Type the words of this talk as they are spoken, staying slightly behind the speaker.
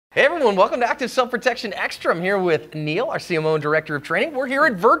Hey everyone, welcome to Active Self-Protection Extra. I'm here with Neil, our CMO and Director of Training. We're here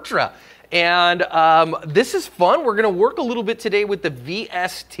at VirTra, and this is fun. We're going to work a little bit today with the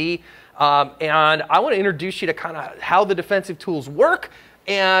VST, and I want to introduce you to kind of how the defensive tools work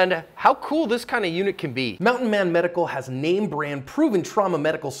and how cool this kind of unit can be. Mountain Man Medical has name brand proven trauma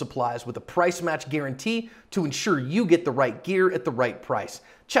medical supplies with a price match guarantee to ensure you get the right gear at the right price.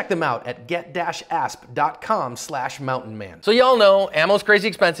 Check them out at get-asp.com/mountainman. So y'all know ammo's crazy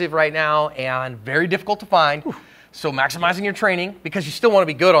expensive right now and very difficult to find. So maximizing your training, because you still want to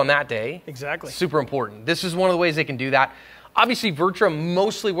be good on that day. Exactly. Super important. This is one of the ways they can do that. Obviously, VirTra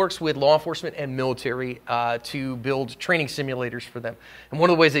mostly works with law enforcement and military to build training simulators for them. And one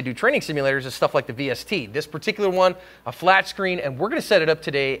of the ways they do training simulators is stuff like the VST. This particular one, a flat screen, and we're going to set it up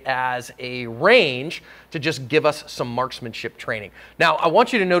today as a range to just give us some marksmanship training. Now, I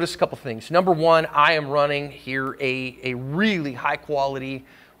want you to notice a couple things. Number one, I am running here a really high quality,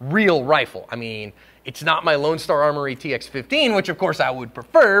 real rifle. I mean, it's not my Lone Star Armory TX-15, which of course I would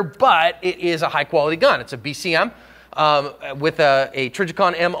prefer, but it is a high quality gun. It's a BCM. With a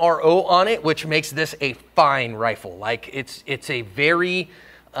Trijicon MRO on it, which makes this a fine rifle. Like it's a very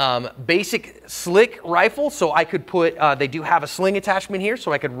basic, slick rifle. So I could put, they do have a sling attachment here,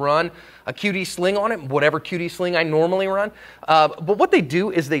 so I could run a QD sling on it, whatever QD sling I normally run. But what they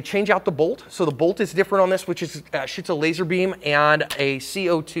do is they change out the bolt. So the bolt is different on this, which is shoots a laser beam and a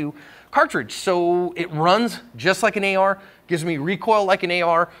CO2 cartridge. So it runs just like an AR, gives me recoil like an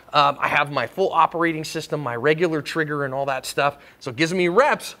AR. I have my full operating system, my regular trigger and all that stuff. So it gives me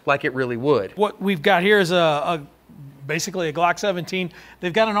reps like it really would. What we've got here is basically a Glock 17.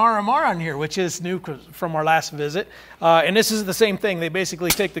 They've got an RMR on here, which is new from our last visit. And this is the same thing. They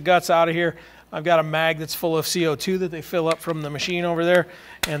basically take the guts out of here. I've got a mag that's full of CO2 that they fill up from the machine over there.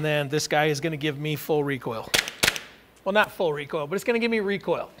 And then this guy is going to give me full recoil. Well, not full recoil, but it's going to give me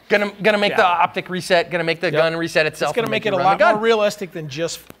recoil. Gonna make the optic reset, gonna make the gun reset itself. It's going to make it a lot more realistic than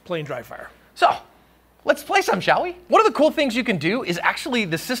just plain dry fire. So, let's play some, shall we? One of the cool things you can do is actually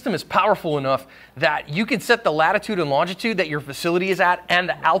the system is powerful enough that you can set the latitude and longitude that your facility is at and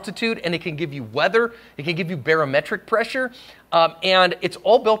the altitude, and it can give you weather, it can give you barometric pressure, and it's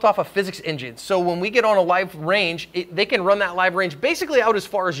all built off a physics engine. So when we get on a live range, they can run that live range basically out as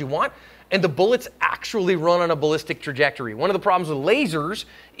far as you want, and the bullets actually run on a ballistic trajectory. One of the problems with lasers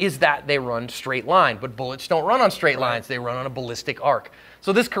is that they run straight line, but bullets don't run on straight lines, they run on a ballistic arc.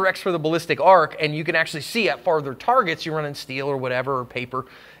 So this corrects for the ballistic arc, and you can actually see at farther targets, you run in steel or whatever, or paper,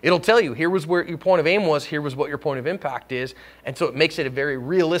 it'll tell you, here was where your point of aim was, here was what your point of impact is, and so it makes it a very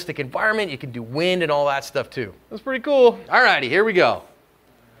realistic environment. You can do wind and all that stuff too. That's pretty cool. Alrighty, here we go.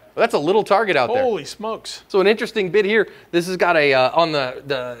 Well, that's a little target out there. Holy smokes. So an interesting bit here, this has got a, on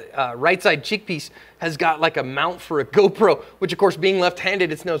the right side cheek piece, has got like a mount for a GoPro, which of course being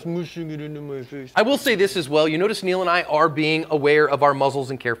left-handed, it's now smooshing it into my face. I will say this as well, you notice Neil and I are being aware of our muzzles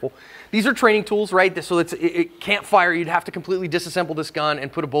and careful. These are training tools, right? So it can't fire, you'd have to completely disassemble this gun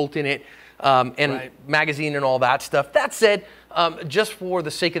and put a bolt in it, and magazine and all that stuff. That said, just for the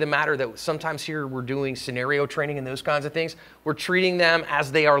sake of the matter that sometimes here we're doing scenario training and those kinds of things, we're treating them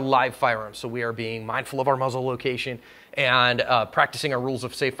as they are live firearms. So we are being mindful of our muzzle location and practicing our rules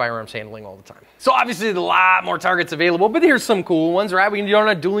of safe firearms handling all the time. So obviously there's a lot more targets available, but here's some cool ones, right? We can do it on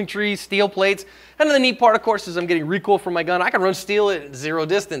a dueling tree, steel plates. And the neat part, of course, is I'm getting recoil from my gun. I can run steel at 0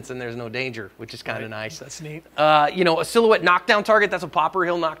 distance and there's no danger, which is kind of nice. That's neat. You know, a silhouette knockdown target, that's a popper.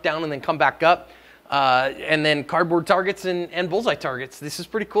 He'll knock down and then come back up. And then cardboard targets and bullseye targets. This is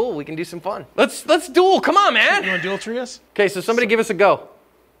pretty cool. We can do some fun. Let's duel. Come on, man. You want to dual tree us? Okay, so somebody give us a go.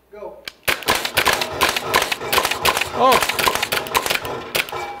 Go. Oh,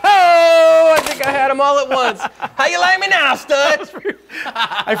 I think I had them all at once. How you like me now, stud?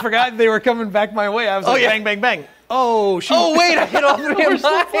 I forgot they were coming back my way. I was like, bang, bang, bang. Oh, shoot. Oh, wait, I hit all three of mine.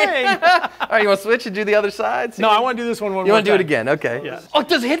 All right, you want to switch and do the other side? No, I want to do this one more time. You want to do it again? Okay. Yeah. Oh, it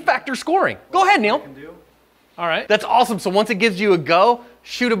does hit factor scoring. Go ahead, Neil. All right. That's awesome. So once it gives you a go,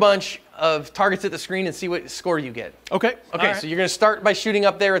 shoot a bunch of targets at the screen and see what score you get. Okay. Okay, so you're going to start by shooting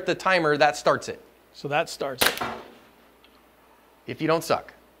up there at the timer. That starts it. So that starts it. If you don't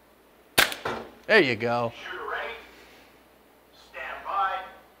suck. There you go. Shooter ready. Stand by.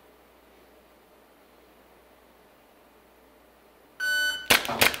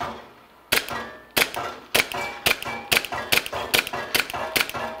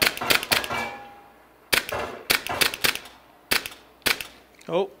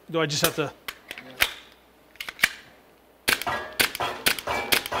 Oh, do I just have to?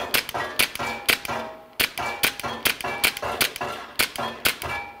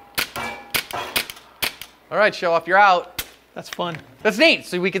 All right, show off, you're out. That's fun. That's neat.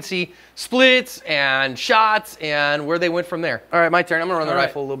 So we can see splits and shots and where they went from there. All right, my turn. I'm going to run the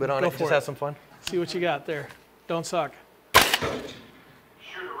rifle a little bit on it. Just have some fun. See what you got there. Don't suck. Shooter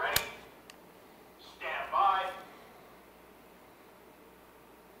ready. Stand by.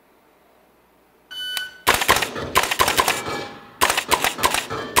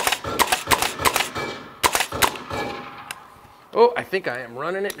 Oh, I think I am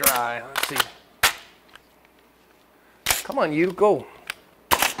running it dry. Let's see. Come on, you, go.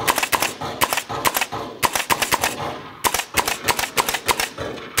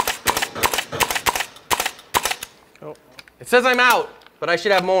 Oh. It says I'm out, but I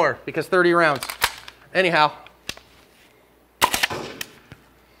should have more because 30 rounds. Anyhow.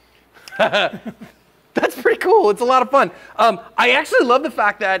 That's pretty cool. It's a lot of fun. I actually love the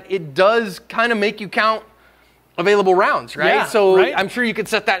fact that it does kind of make you count available rounds, right? Yeah, so right? I'm sure you could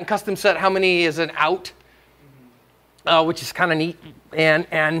set that in custom set how many is an out, which is kind of neat.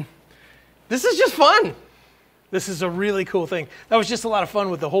 And this is just fun. This is a really cool thing. That was just a lot of fun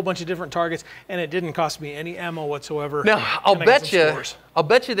with a whole bunch of different targets, and it didn't cost me any ammo whatsoever. Now, I'll bet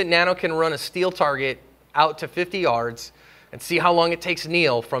you that Nano can run a steel target out to 50 yards and see how long it takes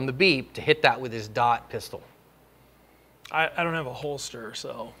Neil from the beep to hit that with his dot pistol. I don't have a holster,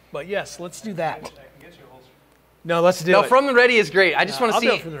 so, but yes, let's do that. No, let's do No, it. from the ready is great. I just want to I'll do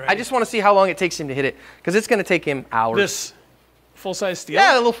see. it from the ready. I just want to see how long it takes him to hit it because it's going to take him hours. This full-size steel?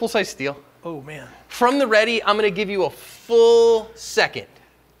 Yeah, a little full-size steel. Oh, man. From the ready, I'm going to give you a full second.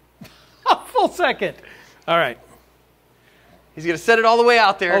 A full second. All right. He's going to set it all the way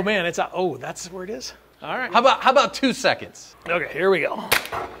out there. Oh, man, it's out. Oh, that's where it is? All right. How about 2 seconds? Okay, here we go.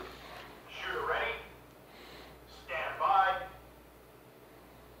 Shooter ready. Stand by.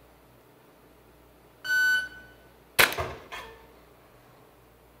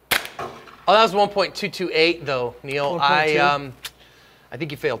 Oh, that was 1.228 though, Neil. 1.2. I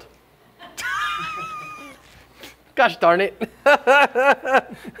think you failed. Gosh darn it.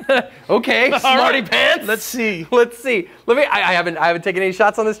 Okay, smarty right. pants. Let's see. Let's see. I haven't taken any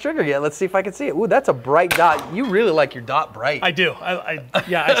shots on this trigger yet. Let's see if I can see it. Ooh, that's a bright dot. You really like your dot bright. I do.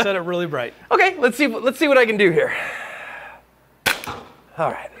 Yeah, I set it really bright. Okay, let's see what I can do here.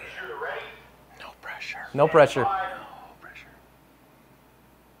 All right. Shooter ready. No pressure. No pressure. By.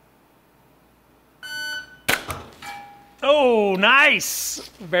 Oh, nice.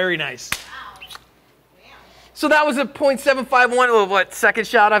 Very nice. So that was a .751. What, second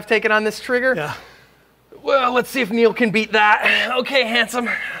shot I've taken on this trigger? Yeah. Well, let's see if Neil can beat that. Okay, handsome.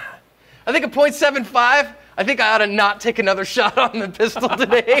 I think a .75. I think I ought to not take another shot on the pistol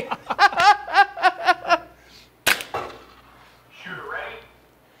today. Shooter ready.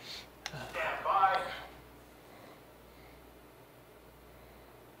 Stand by.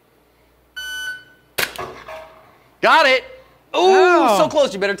 Got it. Ooh, Oh. so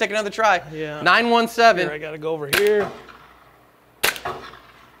close. You better take another try. Yeah. 917. Here, I got to go over here. Shooter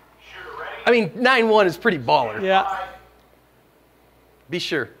ready. I mean, 9-1 is pretty baller. Yeah. Be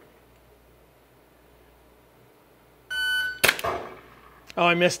sure. Oh,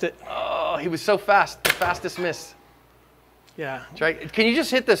 I missed it. Oh, he was so fast. The fastest miss. Yeah. Try. Can you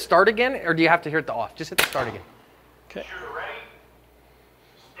just hit the start again, or do you have to hit the off? Just hit the start again. Okay. Shooter ready.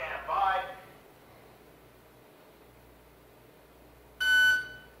 Stand by.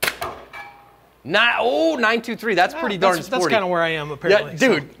 Oh, 923. That's pretty darn That's sporty. kind of where I am, apparently. Yeah,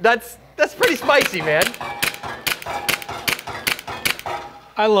 dude, that's pretty spicy, man.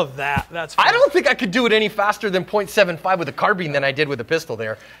 I love that. That's fun. I don't think I could do it any faster than .75 with a carbine than I did with a pistol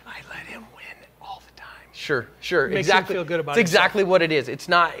there. I let him win all the time. Sure. Makes him exactly. feel good about it's himself. exactly what it is. It's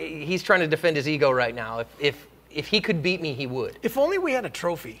not. He's trying to defend his ego right now. If he could beat me, he would. If only we had a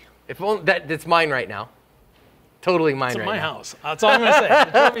trophy. If only, that's mine right now. Totally mine It's in right my now. house. That's all I'm going to say.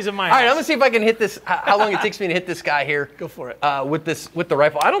 The trophy's in my house. All right, I'm gonna see if I can hit this. How long it takes me to hit this guy here? Go for it. With the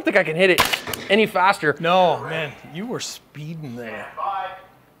rifle. I don't think I can hit it any faster. No, man. You were speeding there. Stand by.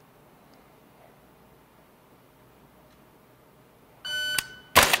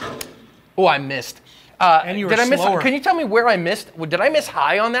 Oh, I missed. And you were did I miss? slower. Can you tell me where I missed? Did I miss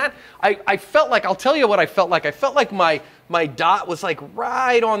high on that? I felt like, I'll tell you what I felt like. I felt like my dot was like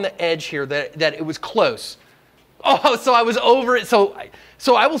right on the edge here, that it was close. Oh, so I was over it. So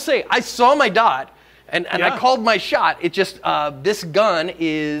I will say, I saw my dot, and I Yeah. called my shot. It just, this gun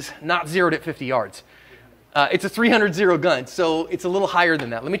is not zeroed at 50 yards. It's a 300 gun, so it's a little higher than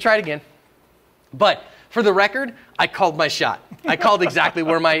that. Let me try it again. But for the record, I called my shot. I called exactly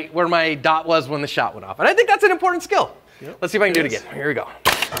where my dot was when the shot went off. And I think that's an important skill. Yep. Let's see if I can do it again. Here we go.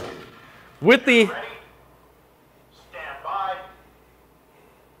 With the... Ready. Stand by.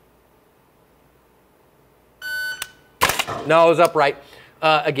 No, it was upright.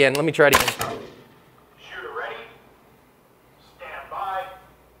 Again, let me try it again. Shooter ready. Stand by.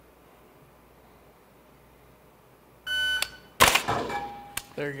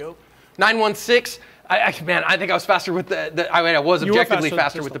 There you go. 916. Man, I think I was faster with I was objectively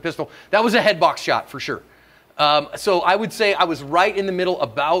faster with the pistol. That was a head box shot for sure. So I would say I was right in the middle,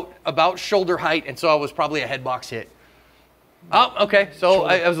 about shoulder height, and so I was probably a head box hit. Oh, okay. So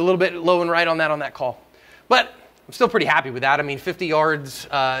I was a little bit low and right on that call, but I'm still pretty happy with that. I mean, 50 yards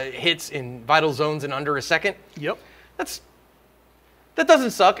hits in vital zones in under a second. Yep. That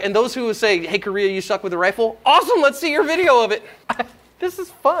doesn't suck. And those who say, "Hey, Korea, you suck with a rifle," awesome. Let's see your video of it. This is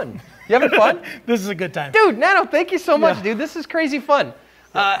fun. You having fun? This is a good time. Dude, Nano, thank you so much, dude. This is crazy fun.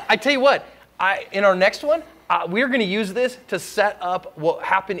 I tell you what, in our next one, we're going to use this to set up what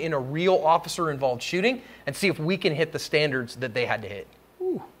happened in a real officer-involved shooting and see if we can hit the standards that they had to hit.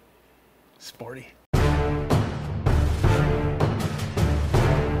 Ooh, sporty.